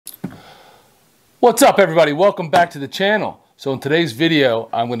What's up, everybody? Welcome back to the channel. So in today's video,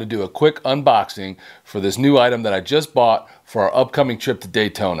 I'm going to do a quick unboxing for this new item that I just bought for our upcoming trip to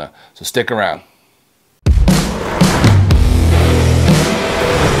Daytona. So stick around.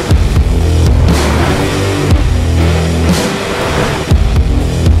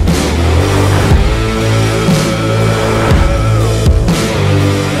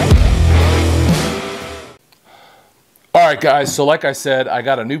 Alright guys, so like I said, I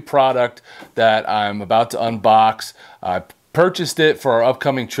got a new product that I'm about to unbox. I purchased it for our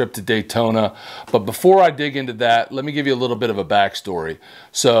upcoming trip to Daytona, but before I dig into that, let me give you a little bit of a backstory.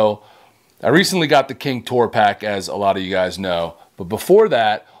 So I recently got the King Tour Pack, as a lot of you guys know, but before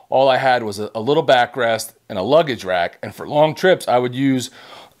that, all I had was a little backrest and a luggage rack, and for long trips I would use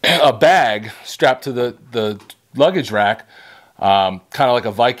a bag strapped to the luggage rack. Kind of like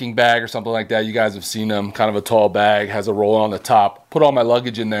a Viking bag or something like that. You guys have seen them. Kind of a tall bag, has a roller on the top. Put all my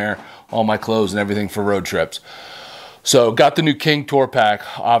luggage in there, all my clothes and everything for road trips. So got the new King Tour Pack.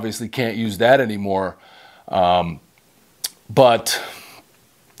 Obviously can't use that anymore. But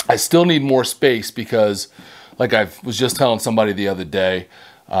I still need more space because, like I was just telling somebody the other day,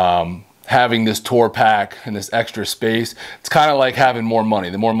 having this tour pack and this extra space, it's kind of like having more money.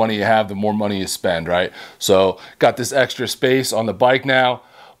 The more money you have, the more money you spend, right? So got this extra space on the bike now,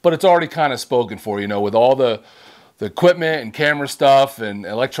 but it's already kind of spoken for, you know, with all the equipment and camera stuff and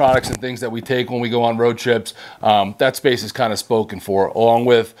electronics and things that we take when we go on road trips. That space is kind of spoken for, along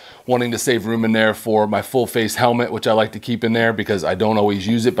with wanting to save room in there for my full face helmet, which I like to keep in there because I don't always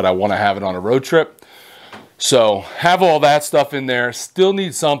use it, but I want to have it on a road trip. So have all that stuff in there. Still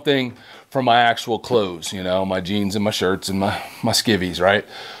need something for my actual clothes, you know, my jeans and my shirts and my skivvies, right?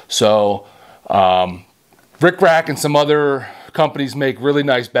 So Rick Rack and some other companies make really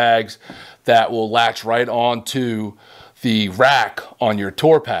nice bags that will latch right onto the rack on your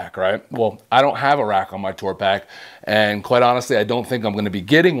tour pack, right? Well, I don't have a rack on my tour pack, and quite honestly, I don't think I'm going to be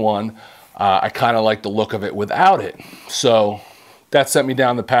getting one. I kind of like the look of it without it. So that sent me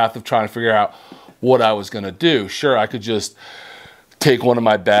down the path of trying to figure out what I was going to do. Sure, I could just take one of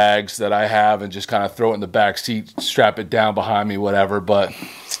my bags that I have and just kind of throw it in the back seat, strap it down behind me, whatever, but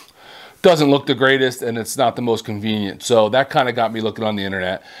it doesn't look the greatest and it's not the most convenient. So that kind of got me looking on the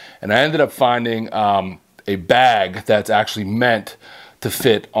internet, and I ended up finding a bag that's actually meant to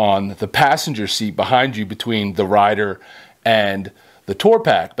fit on the passenger seat behind you between the rider and the tour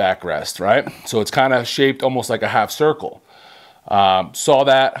pack backrest, right? So it's kind of shaped almost like a half circle. Saw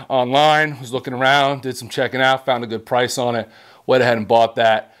that online, was looking around, did some checking out, found a good price on it, went ahead and bought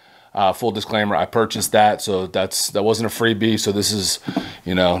that. Full disclaimer, I purchased that, so that wasn't a freebie, so this is,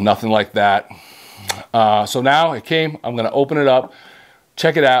 you know, nothing like that. So now it came, I'm going to open it up,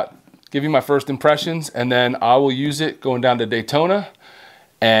 check it out, give you my first impressions, and then I will use it going down to Daytona,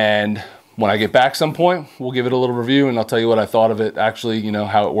 and when I get back some point, we'll give it a little review and I'll tell you what I thought of it, actually, you know,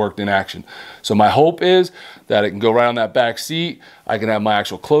 how it worked in action. So my hope is that it can go right on that back seat. I can have my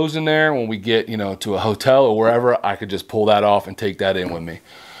actual clothes in there. When we get, you know, to a hotel or wherever, I could just pull that off and take that in with me.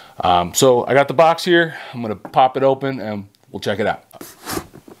 So I got the box here. I'm going to pop it open and we'll check it out.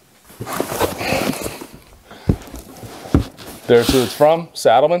 There's who it's from,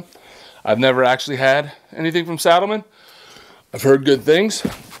 Saddleman. I've never actually had anything from Saddleman. I've heard good things.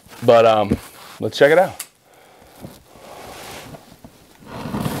 But let's check it out.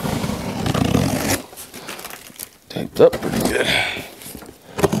 Taped up pretty good.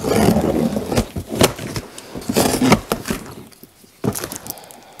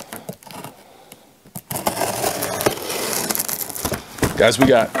 Guys, we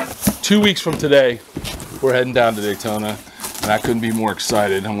got 2 weeks from today. We're heading down to Daytona, and I couldn't be more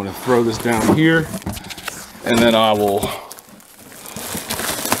excited. I'm going to throw this down here, and then I will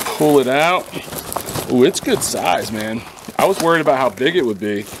pull it out. Ooh, it's good size, man. I was worried about how big it would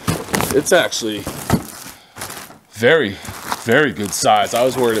be. It's actually very, very good size. I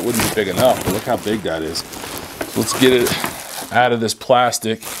was worried it wouldn't be big enough, but look how big that is. Let's get it out of this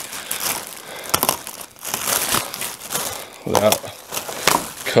plastic without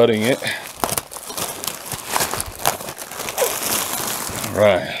cutting it. All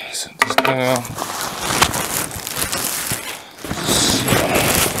right, set this down.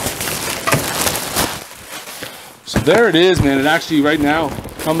 So there it is, man. It actually right now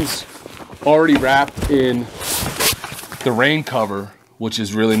comes already wrapped in the rain cover, which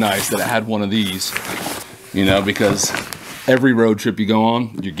is really nice that it had one of these, you know, because every road trip you go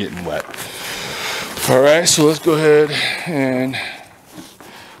on, you're getting wet. All right, so let's go ahead and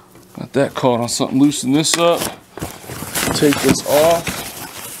got that caught on something. Loosen this up, take this off.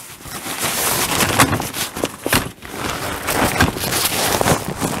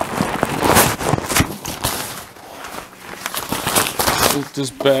 put this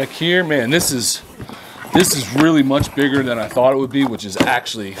back here. Man, this is really much bigger than I thought it would be, which is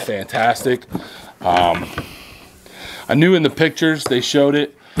actually fantastic. I knew in the pictures they showed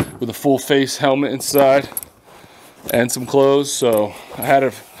it with a full face helmet inside and some clothes, so I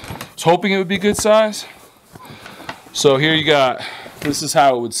was hoping it would be good size. So here you got, this is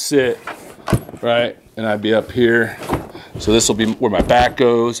how it would sit, right? And I'd be up here. So this will be where my back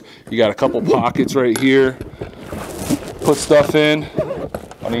goes. You got a couple pockets right here. Put stuff in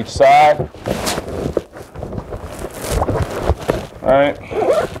on each side. All right.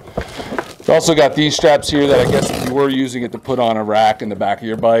 It's also got these straps here that I guess if you were using it to put on a rack in the back of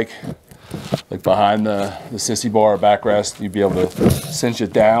your bike, like behind the sissy bar or backrest, you'd be able to cinch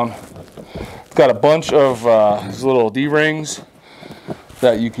it down. It's got a bunch of these little D-rings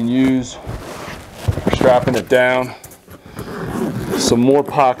that you can use for strapping it down. Some more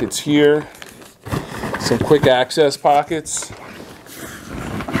pockets here. Some quick access pockets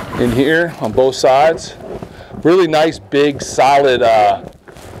in here on both sides. Really nice, big, solid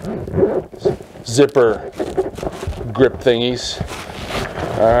zipper grip thingies.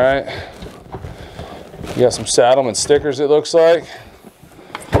 All right. You got some Saddleman stickers, it looks like.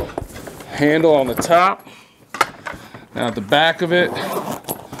 Handle on the top. Now at the back of it,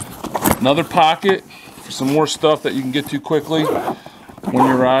 another pocket for some more stuff that you can get to quickly when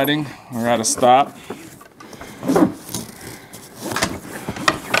you're riding or at a stop.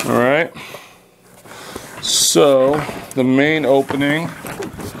 All right. So the main opening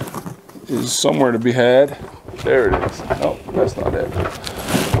is somewhere to be had. There it is. Oh, that's not it.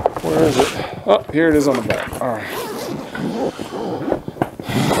 Where is it? Oh, here it is on the back. All right.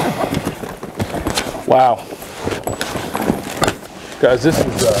 Wow. Guys, this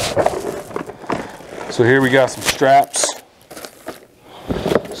is, so here we got some straps.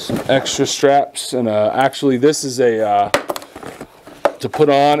 Some extra straps. And actually this is a, to put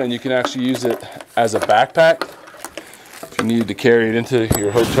on, and you can actually use it as a backpack if you need to carry it into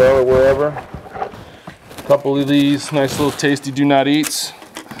your hotel or wherever. A couple of these nice little tasty do not eats.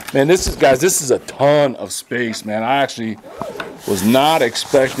 Man, this is, guys, this is a ton of space, man. I actually was not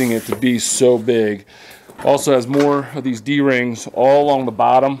expecting it to be so big. Also has more of these D-rings all along the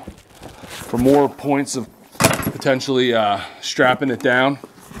bottom for more points of potentially strapping it down.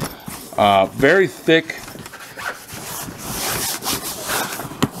 Very thick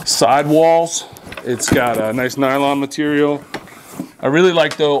side walls. It's got a nice nylon material. I really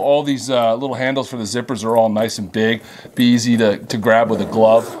like, though, all these little handles for the zippers are all nice and big. Be easy to grab with a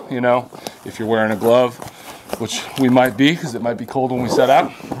glove, you know, if you're wearing a glove, which we might be because it might be cold when we set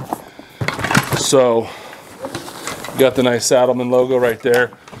out. So you got the nice Saddleman logo right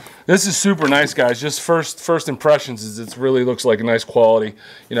there. This is super nice, guys. Just first impressions is it really looks like a nice quality.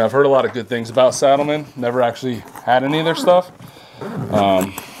 You know, I've heard a lot of good things about Saddleman. Never actually had any of their stuff.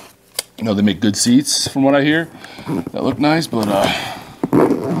 You know, they make good seats from what I hear that look nice, but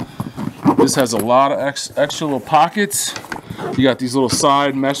this has a lot of extra little pockets. You got these little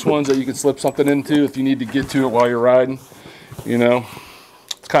side mesh ones that you can slip something into if you need to get to it while you're riding. You know,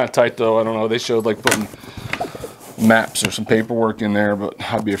 it's kind of tight though. I don't know. They showed like putting maps or some paperwork in there, but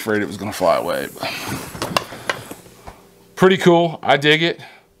I'd be afraid it was going to fly away. But pretty cool. I dig it.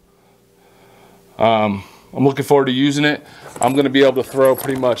 I'm looking forward to using it. I'm going to be able to throw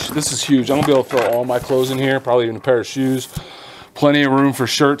pretty much, this is huge, I'm going to be able to throw all my clothes in here, probably even a pair of shoes. Plenty of room for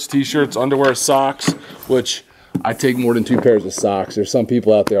shirts, t-shirts, underwear, socks, which I take more than 2 pairs of socks. There's some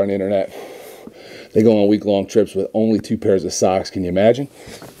people out there on the internet, they go on week-long trips with only 2 pairs of socks. Can you imagine?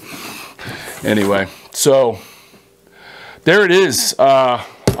 Anyway, so there it is.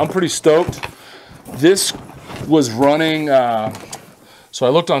 I'm pretty stoked. This was running, so I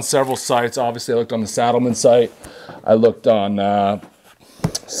looked on several sites. Obviously, I looked on the Saddleman site. I looked on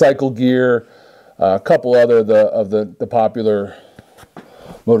Cycle Gear, a couple other of the popular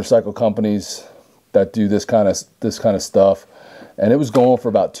motorcycle companies that do this kind of stuff, and it was going for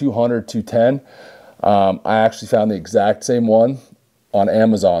about $200, $210. I actually found the exact same one on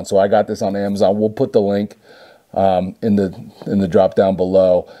Amazon, so I got this on Amazon. We'll put the link in the drop down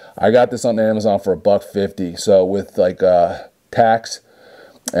below. I got this on Amazon for $1.50, so with like tax.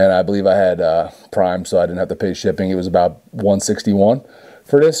 And I believe I had Prime, so I didn't have to pay shipping. It was about $161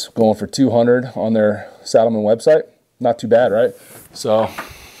 for this, going for $200 on their Saddleman website. Not too bad, right? So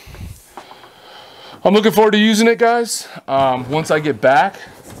I'm looking forward to using it, guys. Once I get back,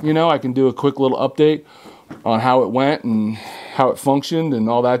 you know, I can do a quick little update on how it went and how it functioned and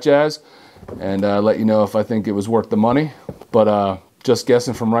all that jazz, and let you know if I think it was worth the money. But just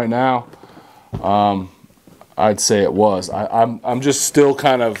guessing from right now, I'd say it was. I'm just still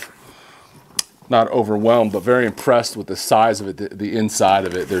kind of not overwhelmed, but very impressed with the size of it, the inside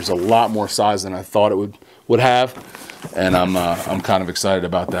of it. There's a lot more size than I thought it would have, and I'm kind of excited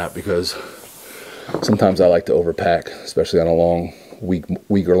about that, because sometimes I like to overpack, especially on a long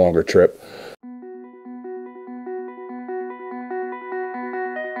week or longer trip.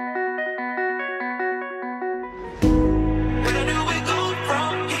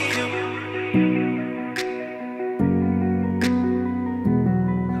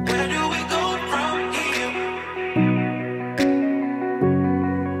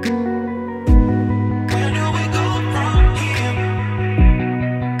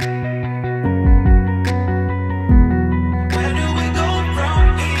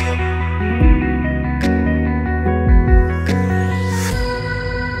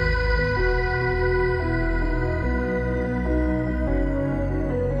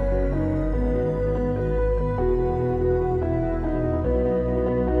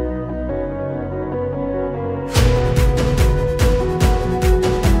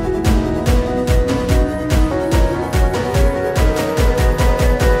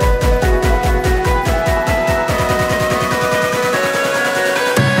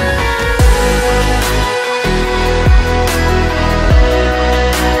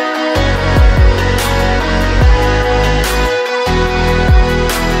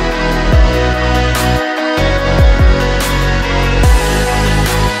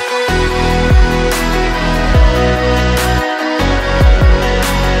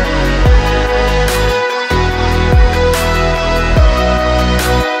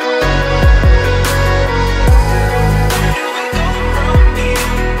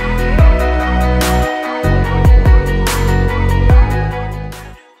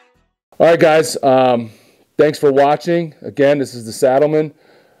 All right, guys, thanks for watching. Again, this is the Saddleman.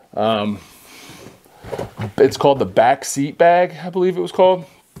 It's called the Backseat bag, I believe it was called.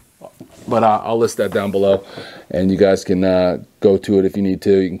 But I'll list that down below, and you guys can go to it if you need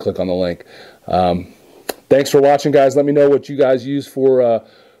to. You can click on the link. Thanks for watching, guys. Let me know what you guys use for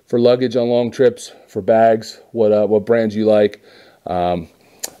luggage on long trips, for bags, what brands you like. I'm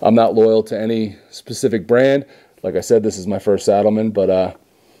not loyal to any specific brand. Like I said, this is my first Saddleman, but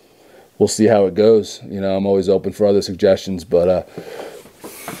we'll see how it goes. You know, I'm always open for other suggestions, but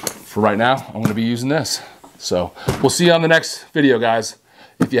for right now, I'm going to be using this. So we'll see you on the next video, guys.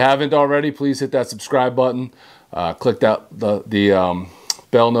 If you haven't already, please hit that subscribe button, click that the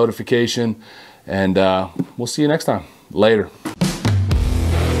bell notification, and we'll see you next time. Later.